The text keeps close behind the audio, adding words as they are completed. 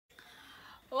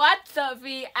What's up,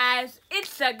 veehives?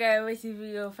 It's a girl with the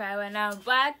video 5 and I'm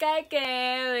back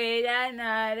again with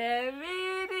another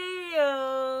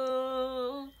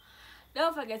video.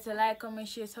 Don't forget to like, comment,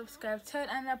 share, subscribe, turn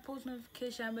on the post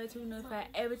notification bell to be notified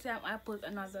every time I post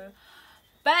another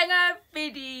banger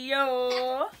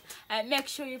video. And make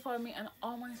sure you follow me on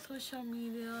all my social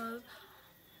medias.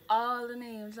 All the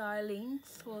names are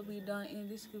links will be down in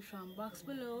the description box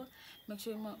below. Make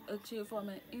sure you follow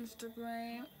me on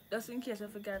Instagram. Just in case I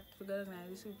forgot in the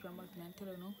description box and tell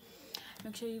you no.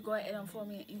 Make sure you go ahead and follow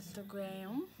me on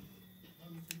Instagram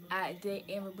at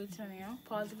veehives.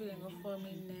 Pause the video and go follow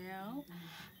me now.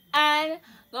 And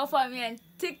go follow me on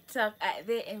TikTok at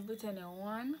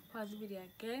veehives1. Pause the video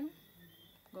again.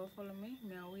 Go follow me.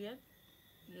 Me are weird.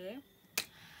 Yeah.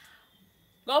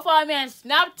 Go follow me on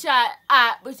Snapchat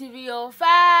at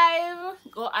BTVO5.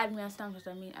 Go add me on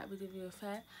Snapchat, at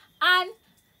BTVO5. And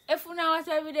if you now watch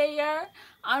every day here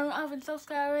and you haven't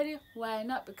subscribed already, why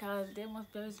not? Because they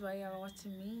must be why you're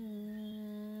watching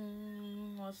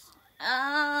me.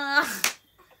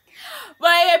 But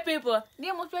yeah, people,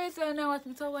 they must be why you're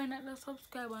watching me. So why not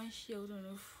subscribe and share with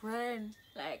your friend?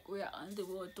 Like, we're on the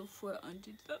road to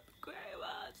 400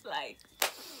 subscribers. Like,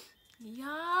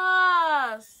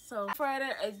 yes. So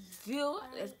further ado,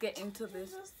 let's get into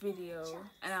this video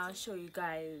and I'll show you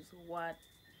guys what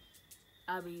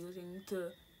I'll be using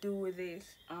to do this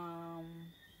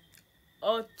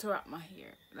or to wrap my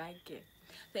hair like it.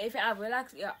 So if you have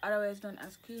relaxed ear, otherwise known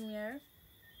as cream hair,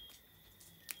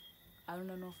 I don't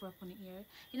know if wrap on the ear.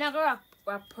 You're not gonna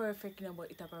wrap perfect, but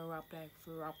it's gonna wrap like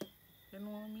for wrap. You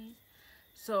know what I mean?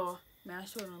 So I'll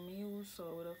show you me use. So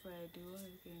without further ado,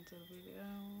 let's get into the video.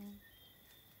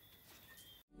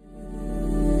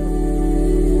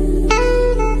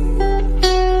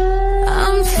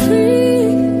 I'm free,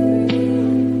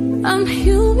 I'm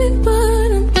human, but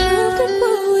I'm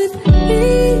comfortable with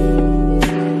me.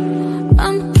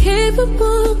 I'm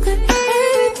capable, got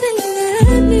everything that I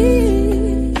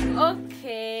need.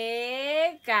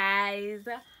 Okay, guys,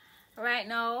 right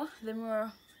now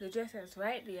the dress is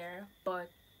right there, but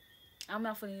I'm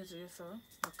not gonna use this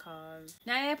because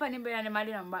now I'm putting the bed and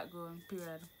the in background,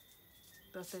 period.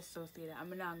 Just so say that I'm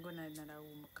not going to another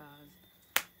room because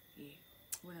yeah,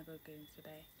 we're not going to get into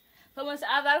that. So once I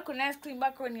have that nice clean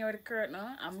background here with the curtain,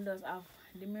 I'm just have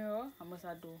the mirror. I must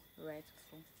do right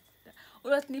so that. Oh,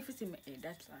 that's need to see my head.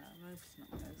 That's not nothing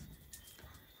else.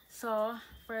 So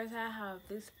first I have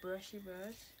this brushy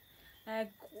brush,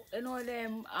 like you know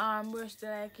them brush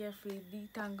that I care for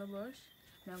detangle brush.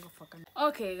 I'm gonna fucking.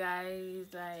 Okay,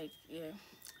 guys, like yeah,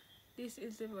 this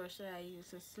is the brush that I use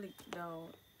to slick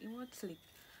down. It won't slick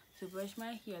to brush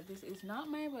my hair. This is not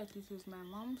my brush, this is my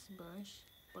mom's brush,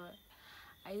 but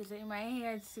I use it in my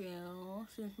hair too.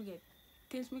 Since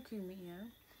me cream my hair,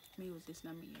 me use this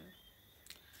in my hair.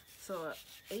 So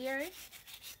here,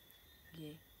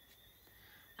 yeah,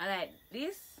 I like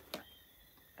this,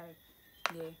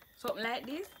 yeah, something like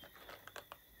this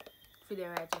for the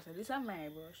right so this is my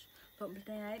brush.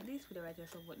 Something like this for the right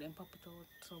so but then pop it out,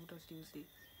 so we just use this.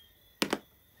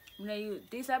 You know, use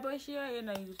this brush here, you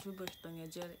know, use the brush on your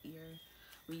gel here.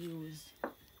 We use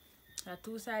a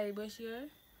two-sided brush here.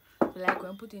 So like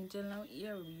when putting gel now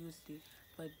here, we use this.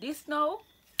 But this now,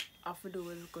 after do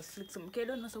we go slick some. Okay,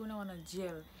 don't know, so we don't want to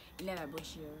gel in that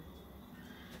brush here.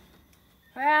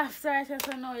 Right after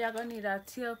so now you're gonna need a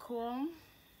tail comb,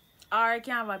 or you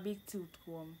can have a big tooth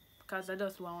comb because I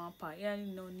just want one part. Yeah,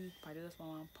 no need part, I just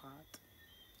want one part.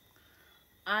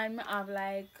 And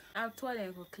I have 12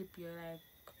 little clip here, like.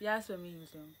 That's what I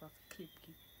use them for clip.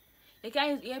 You can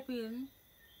use earpin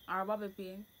or bobby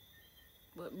pin,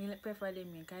 but me prefer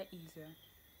them because it's easier.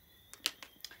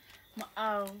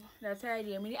 That's the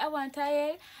idea. I want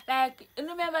tired. Like, you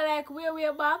remember, like, way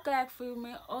back, like, for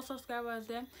me, all subscribers,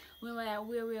 them, remember, like,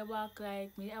 way back,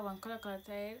 like, me, I want color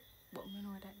tired, but me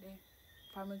know that day.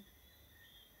 For me,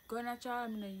 going to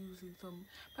child, I'm not use it. So,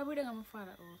 probably they're my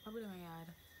father, or probably my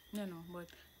yard. No, but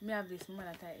me have this,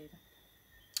 mother tired.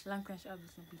 Long time she have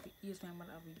this, some people use my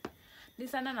mother have it.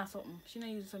 This and not something. She not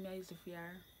use some, I use it for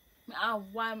her.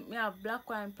 Me have black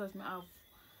one plus me have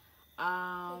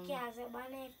Okay, has a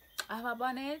bonnet. I have a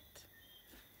bonnet.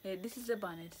 Yeah, this is a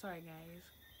bonnet, sorry guys.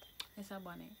 It's a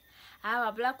bonnet. I have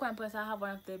a black one plus I have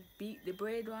one of the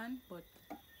braid one, but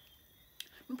I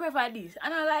prefer this.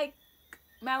 And I like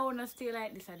my own stay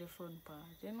like this at the front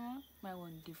part, you know? My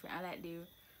one different. I like the one.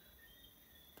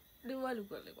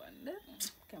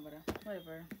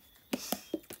 Whatever.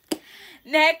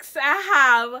 Next, I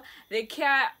have the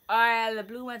carrot oil, the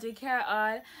Blue Magic carrot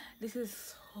oil. This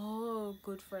is so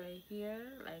good for your hair,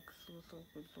 like so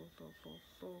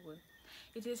good.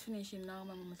 It is finishing now.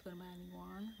 My mom is gonna buy a new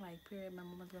one. Like, period. My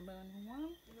mom is gonna buy a new one.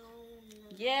 No.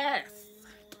 Yes.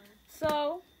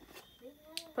 So,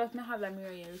 first, I have a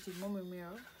mirror here, which is mommy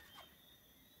mirror.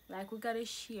 Like, we gotta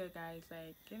share, guys.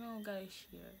 Like, you know, we gotta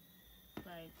share.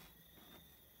 Like,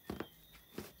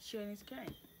 sharing is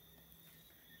caring.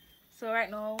 So, right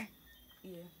now,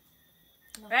 yeah.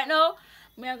 Right now,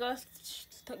 me are gonna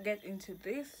get into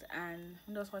this and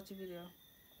just watch the video.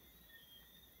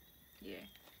 Yeah.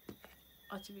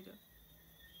 Watch the video.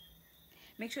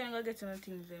 Make sure you go get some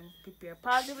things prepare.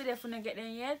 Pause the video if you don't get them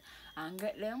yet and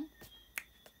get them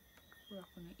rock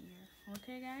on the ear.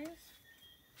 Okay guys?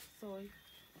 So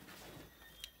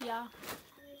yeah.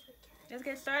 Let's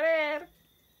get started.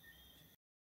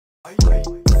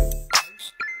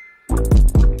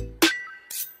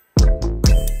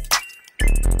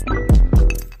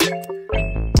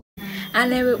 I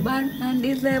never bought and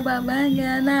this ever bang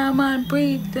and now man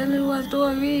breathe. Tell me what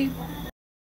story.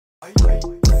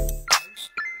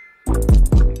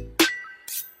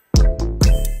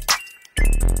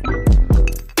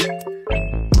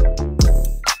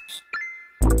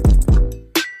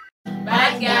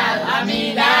 Bad girl, I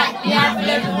mean that. You have to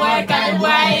let me work and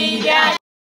why that.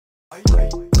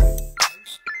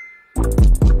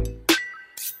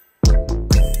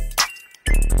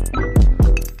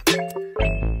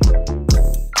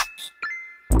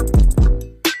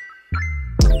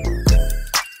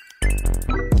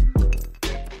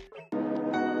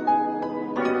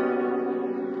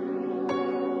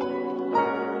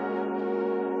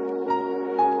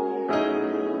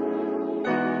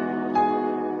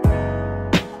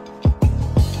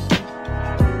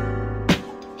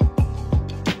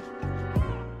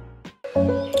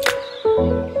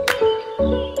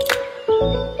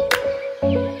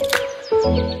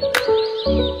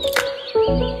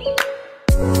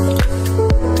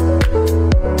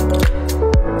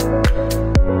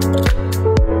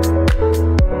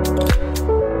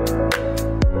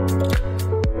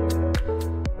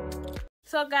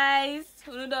 So guys,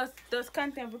 you know those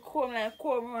content become like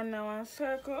come around now one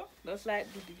circle. Just like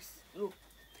do this. Look.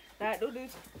 Like do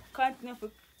this content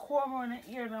for come around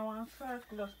here now one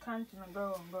circle, just continue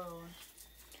go on.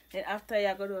 Then after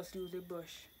you go just use the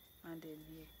brush and then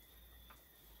yeah.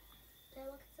 Play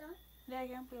what song? Yeah, I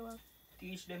can play what.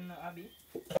 Teach them now, Abby.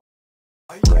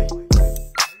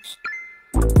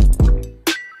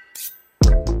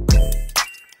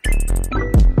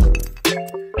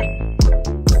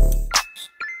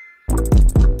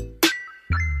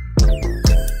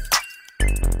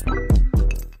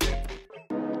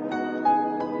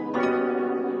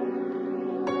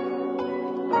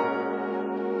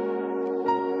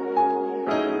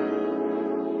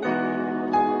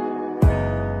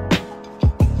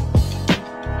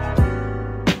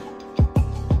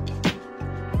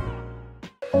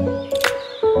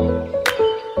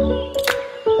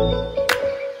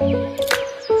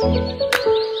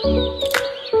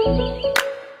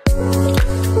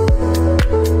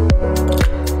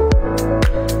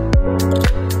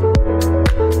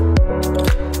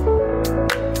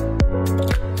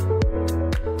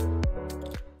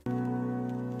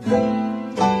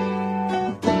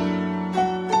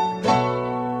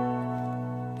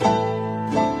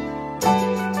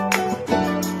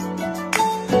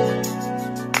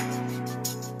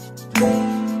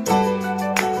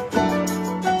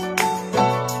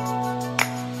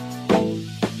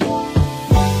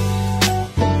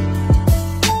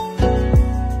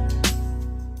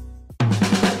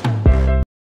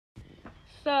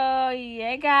 So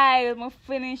yeah guys, I'm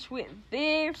finished with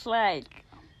this. Like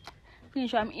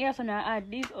finish I'm here, so now I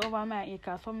add this over my ear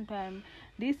because sometimes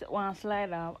this one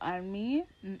slide off and me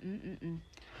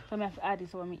so I have to add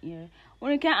this over my ear.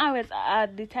 When you can always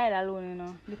add the tie alone, you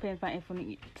know, depends on if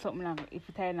you something like if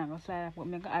the tie not gonna slide off, but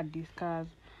I can add this because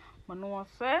I know what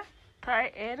say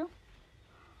tie head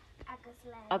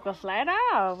I can slide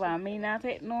off. I mean not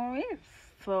take no risk.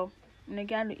 So you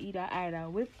can do either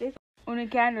with this. You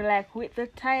can do like with the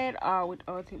tie or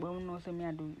without it, but we know so me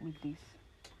I do it with this.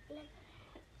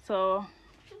 So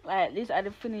like this are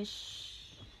the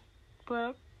finished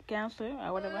product cancer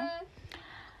or whatever.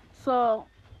 So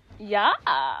yeah.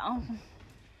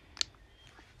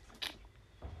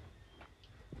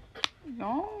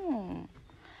 No.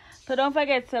 So don't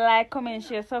forget to like, comment,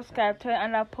 share, subscribe, turn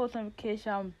on that post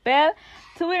notification bell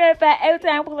to be notified every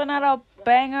time I post another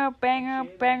banger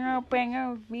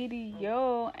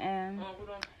video, and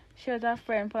share with a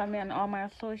friend for me on all my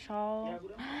social.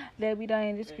 They'll be down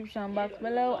in the description box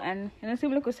below, and you know, see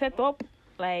me look set up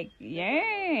like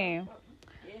yeah.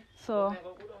 So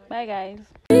bye guys.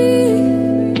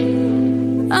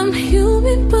 I'm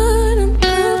human, but I'm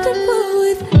comfortable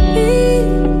with me.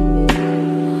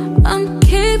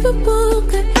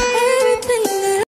 unbelievable.